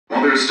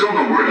there is still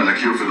no word on a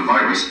cure for the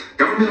virus,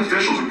 government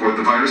officials report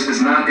the virus is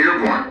not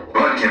airborne,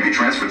 but can be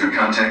transferred through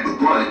contact with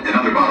blood and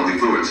other bodily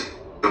fluids.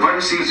 The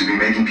virus seems to be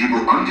making people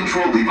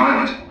uncontrollably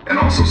violent,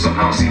 and also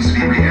somehow seems to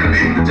be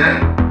reanimating the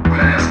dead. When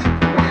asked,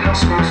 White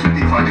House spokesman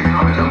declined to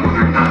comment on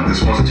whether or not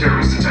this was a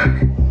terrorist attack.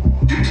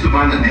 Due to the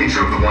violent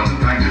nature of the ones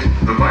infected,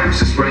 the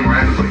virus is spreading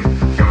rapidly.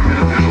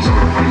 Government officials are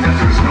reporting that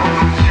there is no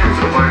known cure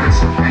for the virus,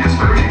 and is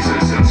urging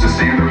citizens to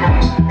stay in their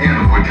homes and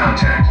avoid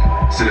contact.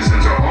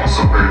 Citizens are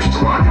also urged to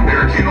lock and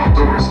barricade all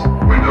doors,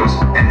 windows,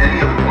 and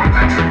any other point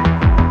of entry.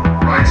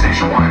 Riots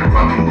nationwide are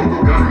prompting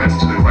local governments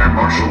to declare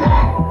martial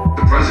law.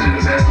 The president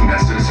is asking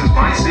that citizens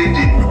find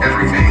safety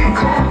every May